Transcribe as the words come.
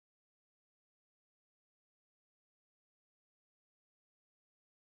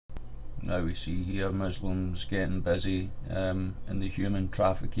Now we see here Muslims getting busy in the human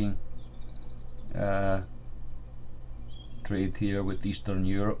trafficking trade here with Eastern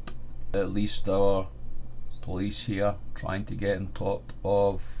Europe. At least our police here trying to get on top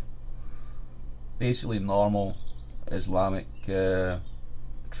of basically normal Islamic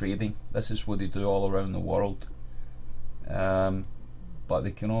trading. This is what they do all around the world, but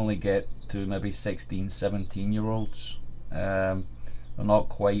they can only get to maybe 16, 17-year-olds. They're not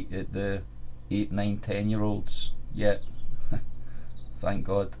quite at the 8, 9, 10-year-olds yet, thank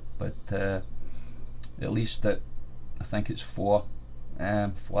God. But at least that, I think it's 4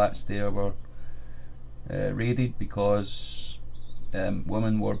 flats there were raided because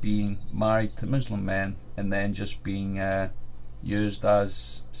women were being married to Muslim men and then just being used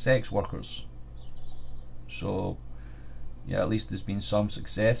as sex workers. So yeah, at least there's been some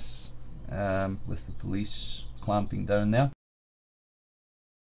success with the police clamping down there.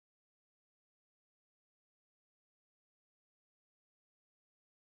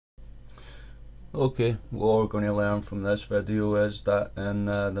 Okay, what we're going to learn from this video is that in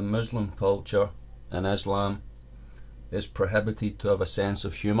the Muslim culture, in Islam, it's prohibited to have a sense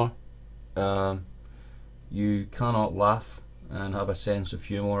of humour. You cannot laugh and have a sense of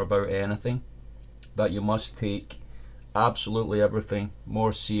humour about anything. That you must take absolutely everything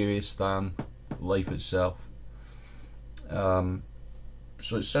more serious than life itself. So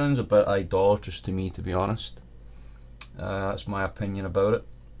it sounds a bit idolatrous to me, to be honest. That's my opinion about it.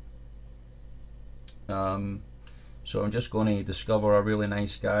 So I'm just going to discover a really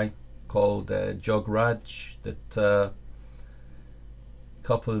nice guy called Jugraj that a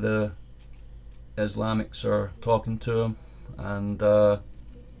couple of the Islamics are talking to him, and I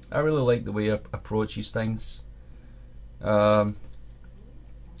really like the way he approaches things. In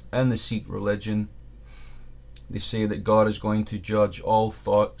the Sikh religion, they say that God is going to judge all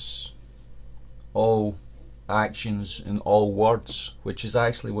thoughts, all actions and all words, which is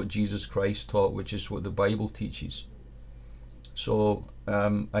actually what Jesus Christ taught, which is what the Bible teaches. So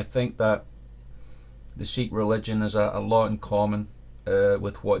I think that the Sikh religion has a lot in common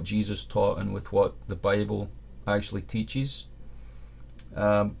with what Jesus taught and with what the Bible actually teaches,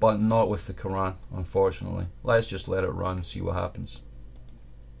 but not with the Quran, unfortunately. Let's just let it run and see what happens.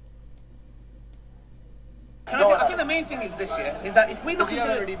 I think the main thing is this, yeah, is that if we look into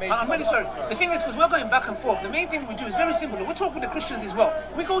I'm really sorry. The thing is, because we're going back and forth, the main thing we do is very simple. We talk with the Christians as well.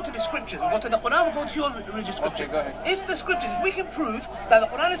 We go to the scriptures, we go to the Quran, we go to your religious scriptures. Okay, if the scriptures, if we can prove that the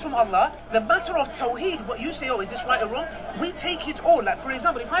Quran is from Allah, the matter of Tawheed, what you say, oh, is this right or wrong, we take it all. Like, for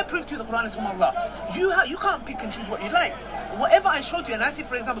example, if I prove to you the Quran is from Allah, you can't pick and choose what you like. Whatever I show to you, and I say,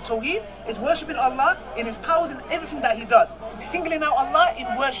 for example, Tawheed is worshipping Allah in His powers and everything that He does. Singling out Allah in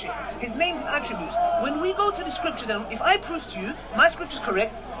worship, His names and attributes. When we go to the scriptures, and if I prove to you, my scripture is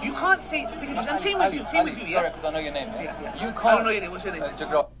correct, you can't say, and same with you, yeah? Sorry, because I know your name. Yeah. You can't. I don't know your name, what's your name?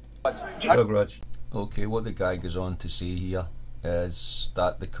 Jugraj. Okay, what the guy goes on to say here is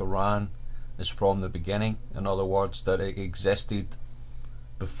that the Quran is from the beginning. In other words, that it existed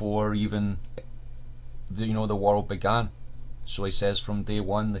before even the world began. So he says from day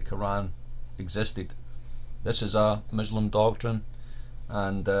one the Quran existed. This is a Muslim doctrine,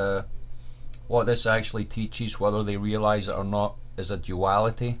 and what this actually teaches, whether they realise it or not, is a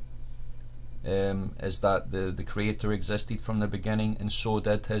duality. Is that the Creator existed from the beginning, and so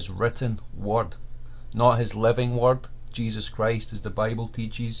did His written word, not His living word, Jesus Christ, as the Bible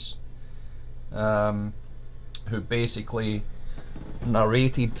teaches, who basically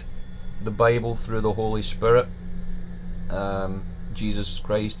narrated the Bible through the Holy Spirit. Jesus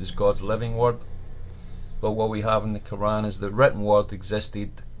Christ is God's living word, but what we have in the Quran is the written word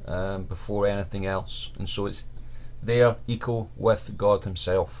existed before anything else, and so it's there equal with God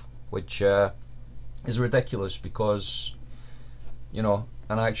Himself, which is ridiculous because, in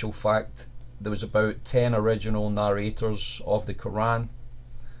actual fact, there was about 10 original narrators of the Quran,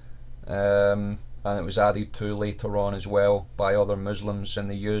 and it was added to later on as well by other Muslims,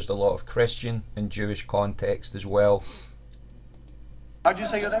 and they used a lot of Christian and Jewish context as well. How'd you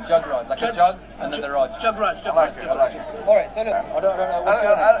say your name? Jugraj, like a jug and then the Raj. Jugraj. I like it. Alright, so look, I don't know what's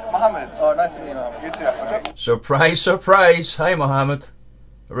your name? Mohammed. Oh, nice to meet you, Mohammed. You too. Okay. Surprise, surprise! Hi, Mohammed.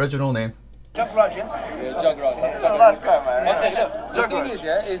 Original name. Jugraj, yeah? Yeah, Jugraj. Oh, that's good, man. Okay, look, the thing is,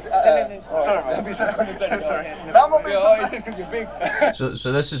 yeah, is... Sorry, man. I'm a big it's just because you're big.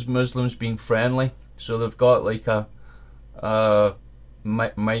 So this is Muslims being friendly. So they've got like a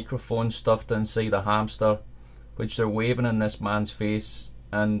microphone stuffed inside a hamster, which they're waving in this man's face,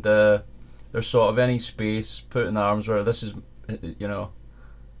 and there's sort of any space putting arms where this is,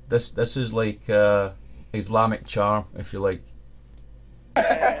 this is like Islamic charm, if you like.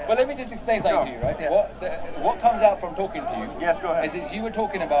 But Well, let me just explain something to you, right? Yeah. What comes out from talking to you? Yes, go ahead. Is you were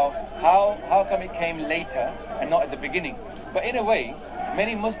talking about how come it came later and not at the beginning. But in a way,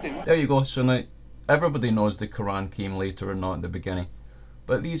 many Muslims... There you go. So now, everybody knows the Quran came later and not at the beginning.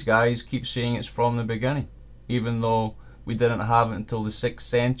 But these guys keep saying it's from the beginning, even though we didn't have it until the 6th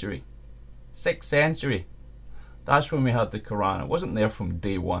century. 6th century. That's when we had the Quran. It wasn't there from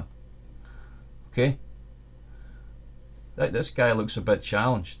day one. Okay? This guy looks a bit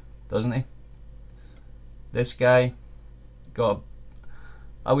challenged, doesn't he? This guy got...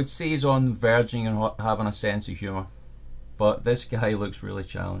 I would say he's on verging and having a sense of humour. But this guy looks really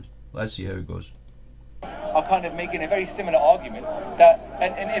challenged. Let's see how it goes. Are kind of making a very similar argument that,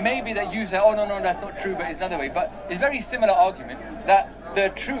 and it may be that you say, oh no, that's not true, but it's another way. But it's a very similar argument that the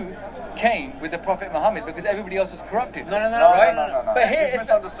truth came with the Prophet Muhammad because everybody else was corrupted. No. But here,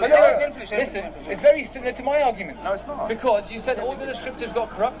 listen, it's very similar to my argument. No, it's not. Because you said all of the scriptures got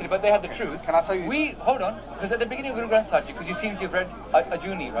corrupted, but they had the truth. Can I tell you? Hold on, because at the beginning of Guru Granth Sahib, because you seem to have read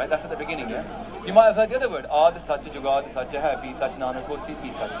Atone, right? That's at the beginning, yeah? You might have heard the other word, Aad Sach Jugad Sach Hai, Be Sach Nanak Ho Si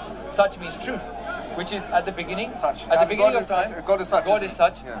Be Sach. Sach means truth, which is at the beginning. Such. At the beginning of time. God is such. God is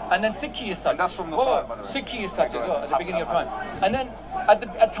such. Yeah. And then Sikhi is such. And that's from the Quran, by the way. Sikhi is such as well, at the beginning of time. And then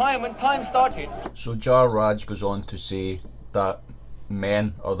at time, when time started. So Jar Raj goes on to say that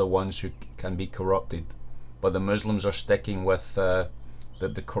men are the ones who can be corrupted, but the Muslims are sticking with that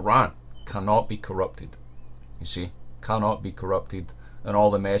the Quran cannot be corrupted. You see, cannot be corrupted, and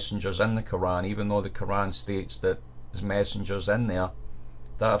all the messengers in the Quran, even though the Quran states that there's messengers in there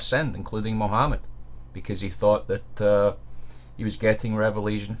that have sinned, including Muhammad, because he thought that he was getting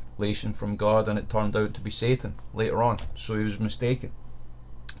revelation from God, and it turned out to be Satan later on, so he was mistaken.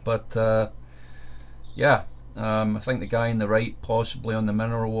 But yeah, I think the guy on the right possibly on the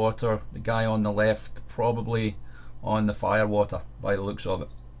mineral water, the guy on the left probably on the fire water by the looks of it.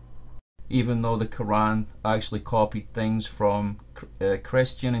 Even though the Quran actually copied things from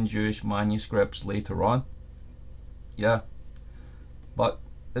Christian and Jewish manuscripts later on. Yeah, but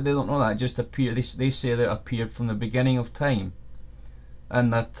they don't know that. It just appeared. They say that it appeared from the beginning of time,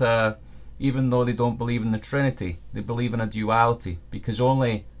 and that even though they don't believe in the Trinity, they believe in a duality, because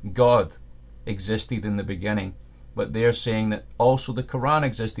only God existed in the beginning. But they're saying that also the Quran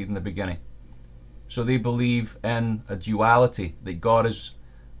existed in the beginning. So they believe in a duality, that God is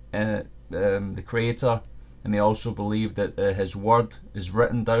the creator, and they also believe that his word is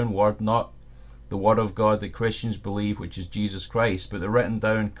written down word, not the word of God that Christians believe, which is Jesus Christ, but the written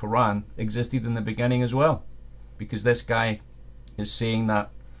down Quran existed in the beginning as well, because this guy is saying that,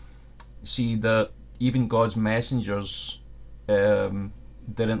 see, that even God's messengers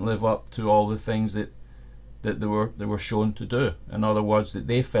didn't live up to all the things that they were shown to do. In other words, that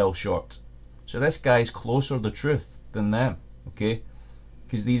they fell short. So this guy's closer to the truth than them, okay?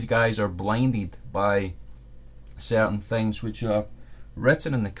 Because these guys are blinded by certain things which are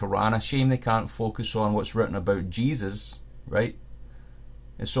written in the Quran. A shame they can't focus on what's written about Jesus, right?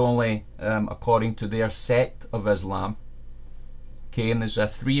 It's only according to their sect of Islam. Okay, and there's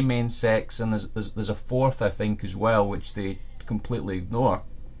 3 main sects, and there's a 4th, I think, as well, which they completely ignore.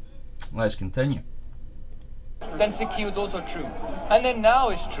 Let's continue. Then Sikhi was also true, and then now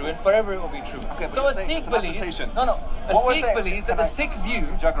it's true, and forever it will be true. Okay, so a Sikh believes, Sikh believes that the Sikh view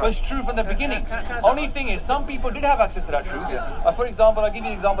was true from the beginning. Only thing is, some people did have access to that truth. Yeah. For example, I'll give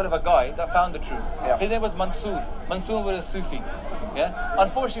you an example of a guy that found the truth. Yeah. His name was Mansoor. Mansoor was a Sufi. Yeah.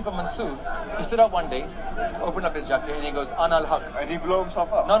 Unfortunately for Mansoor, he stood up one day, opened up his jacket, and he goes, "Anal Haq." And he blew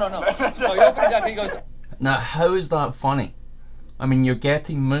himself up. No. No, he opened his jacket. He goes. Now, how is that funny? I mean, you're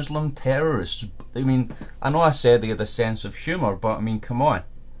getting Muslim terrorists. I mean, I know I said they had a sense of humour, but I mean, come on.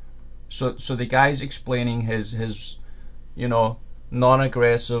 So the guy's explaining his you know,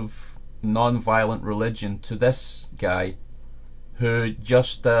 non-aggressive, non-violent religion to this guy who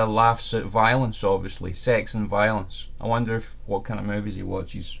just laughs at violence, obviously, sex and violence. I wonder what kind of movies he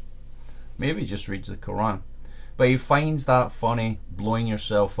watches. Maybe he just reads the Quran. But he finds that funny, blowing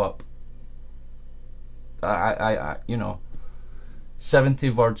yourself up. I you know, 70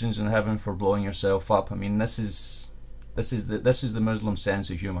 virgins in heaven for blowing yourself up. I mean, this is the Muslim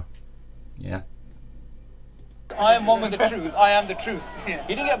sense of humour. Yeah. I am one with the truth. I am the truth. He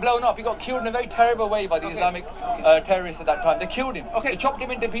didn't get blown up. He got killed in a very terrible way by the Islamic terrorists at that time. They killed him. They chopped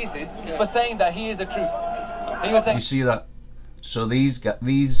him into pieces for saying that he is the truth. He was saying, you see that? So these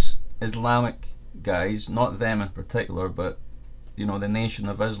Islamic guys, not them in particular, but you know, the Nation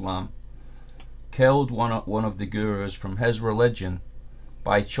of Islam, killed one of the gurus from his religion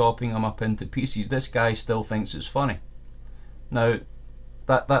by chopping him up into pieces. This guy still thinks it's funny. Now,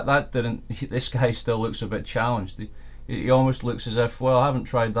 that didn't. This guy still looks a bit challenged. he almost looks as if, well, I haven't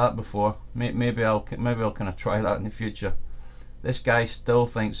tried that before. Maybe I'll kind of try that in the future. This guy still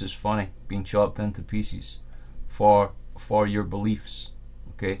thinks it's funny being chopped into pieces for your beliefs.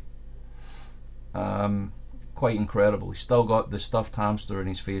 Okay. Quite incredible. He's still got the stuffed hamster in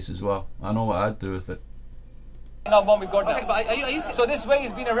his face as well. I know what I'd do with it. Now, one we've got now. Okay, but are you So this way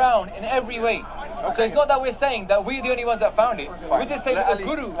has been around in every way. Okay. So it's not that we're saying that we're the only ones that found it. We just say that the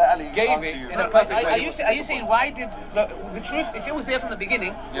Guru gave it in a perfect way. Are you saying why did the truth, if it was there from the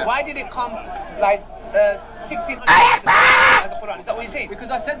beginning, why did it come like 1600 years as the Quran? Is that what you're saying?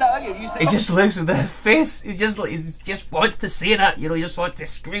 Because I said that earlier. You said He just looks at their face. He just wants to say that. You know, he just wants to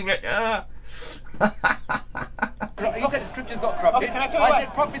scream it. You said scriptures got corrupted. Okay, can I tell you what? I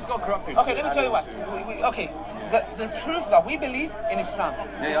said prophets got corrupted. Okay, let me tell you what. The truth that we believe in Islam.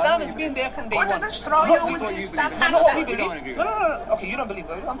 Islam has been there from day one. Not what we believe. No. Okay, you don't believe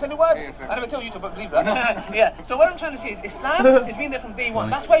that. I'm telling you what. I never tell you to believe that. Yeah. So what I'm trying to say is Islam has been there from day one.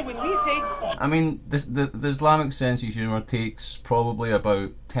 That's why when we say... I mean, the Islamic sense of humour takes probably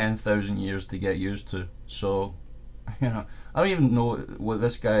about 10,000 years to get used to. So, you know, I don't even know what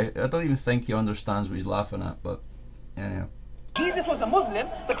this guy... I don't even think he understands what he's laughing at, but anyhow. Jesus was a Muslim,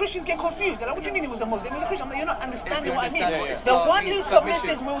 the Christians get confused. They're like, what do you mean he was a Muslim? He was a Christian. I'm like, you're not understanding what I mean. The one who submits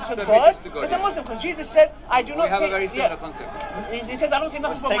his will to God is a Muslim, because Jesus says, I do not say... We have a very similar concept. He says, I don't say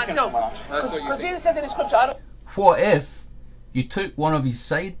nothing from myself. Because Jesus says in the scripture, I don't... What if you took one of his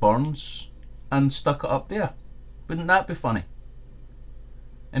sideburns and stuck it up there? Wouldn't that be funny?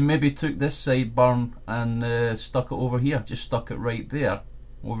 And maybe took this sideburn and stuck it over here. Just stuck it right there,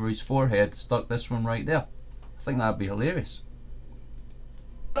 over his forehead, stuck this one right there. I think that'd be hilarious.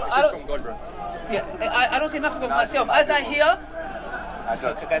 I don't say nothing of myself. As I hear,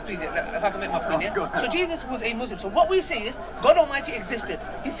 guys, please, if I can make my point here. So Jesus was a Muslim. So what we say is, God Almighty existed.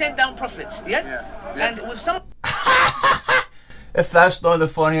 He sent down prophets, yes? And with some... If that's not the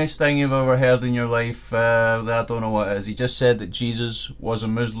funniest thing you've ever heard in your life, then I don't know what is. He just said that Jesus was a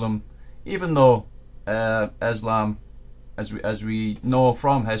Muslim, even though Islam, as we know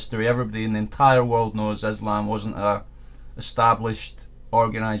from history, everybody in the entire world knows Islam wasn't a established,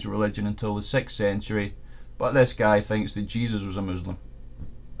 organised religion until the 6th century. But this guy thinks that Jesus was a Muslim.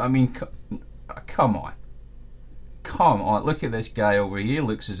 I mean, come on. Come on, look at this guy over here. He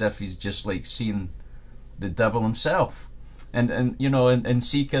looks as if he's just like seen the devil himself. And you know, in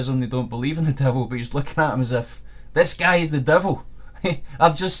Sikhism they don't believe in the devil, but he's looking at him as if this guy is the devil.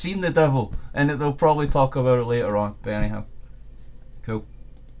 I've just seen the devil, and they'll probably talk about it later on. But anyhow, cool.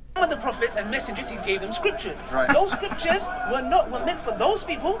 Some of the prophets and messengers, he gave them scriptures. Those scriptures were meant for those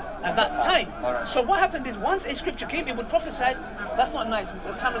people at that time. So what happened is, once a scripture came, it would prophesy. That's not nice.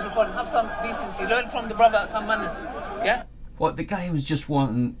 The camera's recording. Have some decency. Learn from the brother some manners. Yeah. What, the guy was just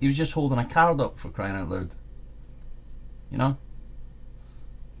wanting? He was just holding a card up, for crying out loud. You know?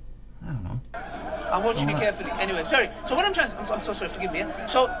 I don't know. I'm watching you carefully. Anyway, sorry. So what I'm trying to... I'm so sorry, forgive me.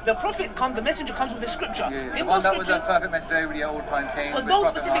 So the prophet comes, the messenger comes with the scripture. In those that was a perfect message everybody at all time came. For those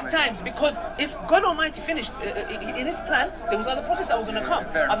specific times, because if God Almighty finished, in his plan, there was other prophets that were going to come.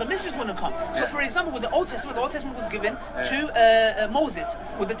 Other messengers were going to come. So for example, with the Old Testament was given to Moses,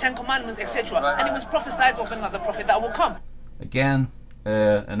 with the 10 Commandments, etc. And it was prophesied of another prophet that will come. Again,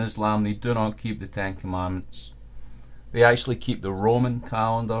 in Islam, they do not keep the 10 Commandments. They actually keep the Roman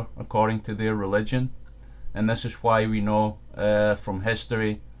calendar according to their religion, and this is why we know from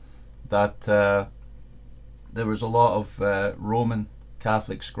history that there was a lot of Roman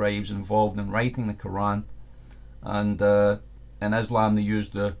Catholic scribes involved in writing the Quran, and in Islam they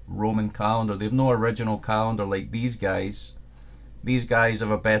use the Roman calendar. They have no original calendar like these guys. These guys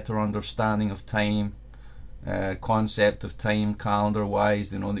have a better understanding of time, concept of time calendar wise.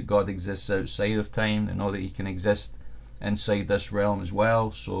 They know that God exists outside of time. They know that he can exist inside this realm as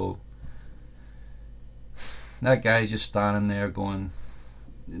well. So that guy's just standing there going,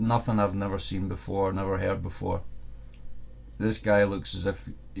 nothing I've never seen before, never heard before. This guy looks as if,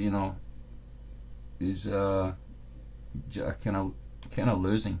 you know, he's kind of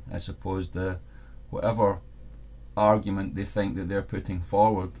losing, I suppose, the whatever argument they think that they're putting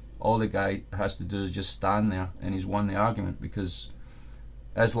forward. All the guy has to do is just stand there and he's won the argument, because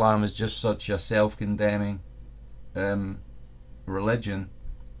Islam is just such a self-condemning religion,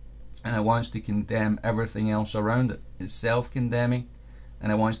 and it wants to condemn everything else around it. It's self-condemning,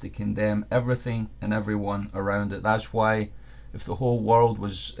 and it wants to condemn everything and everyone around it. That's why if the whole world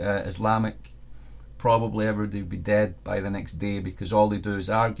was Islamic, probably everybody would be dead by the next day, because all they do is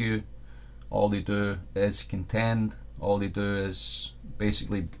argue, all they do is contend, all they do is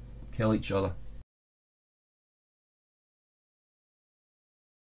basically kill each other.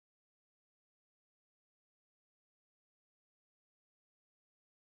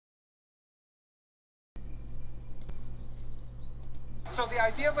 So the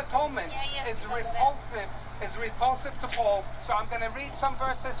idea of atonement is repulsive to Paul. So I'm going to read some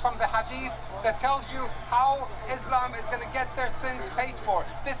verses from the hadith that tells you how Islam is going to get their sins paid for.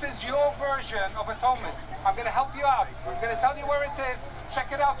 This is your version of atonement. I'm going to help you out. I'm going to tell you where it is.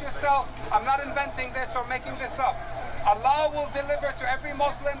 Check it out yourself. I'm not inventing this or making this up. Allah will deliver to every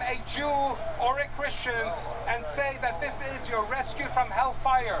Muslim a Jew or a Christian and say that this is your rescue from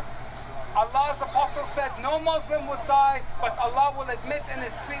hellfire. Allah's apostle said no Muslim would die, but Allah will admit in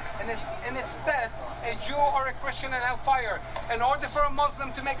his stead a Jew or a Christian in hellfire. In order for a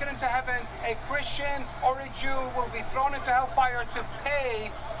Muslim to make it into heaven, a Christian or a Jew will be thrown into hellfire to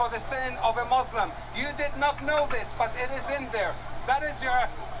pay for the sin of a Muslim. You did not know this, but it is in there. That is your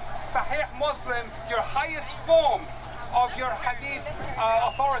Sahih Muslim, your highest form of your hadith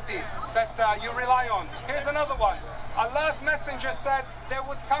authority that you rely on. Here's another one. Allah's messenger said there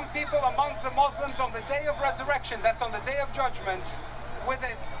would come people amongst the Muslims on the day of resurrection, that's on the day of judgment, with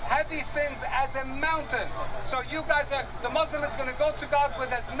as heavy sins as a mountain. So you guys are, the Muslim is going to go to God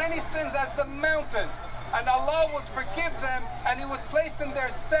with as many sins as the mountain. And Allah would forgive them and He would place in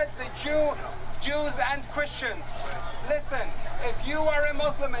their stead the Jews and Christians. Listen, if you are a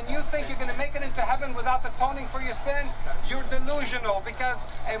Muslim and you think you're going to make it into heaven without atoning for your sin, you're delusional, because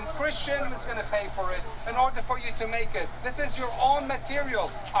a Christian is going to pay for it in order for you to make it. This is your own material.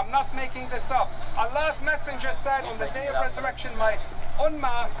 I'm not making this up. Allah's messenger said on the day of resurrection, my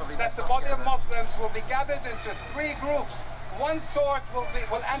ummah, that's the body of Muslims, will be gathered into three groups. One sort will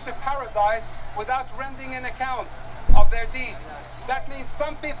enter paradise without rendering an account of their deeds. That means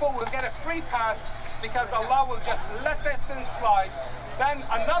some people will get a free pass because Allah will just let their sins slide. Then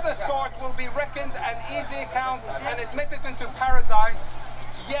another sort will be reckoned an easy account and admitted into paradise.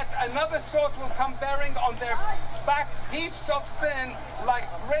 Yet another sort will come bearing on their backs heaps of sin like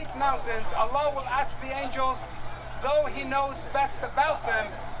great mountains. Allah will ask the angels, though He knows best about them,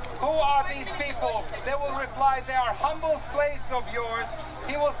 who are these people? They will reply, they are humble slaves of yours.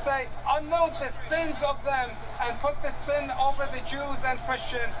 He will say, unload the sins of them and put the sin over the Jews and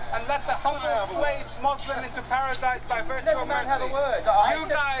Christian, and let the humble slaves Muslim into paradise by virtue of mercy. You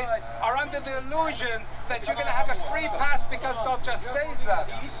guys are under the illusion that you're going to have a free pass because God just says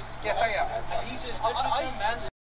that. Yes, I am.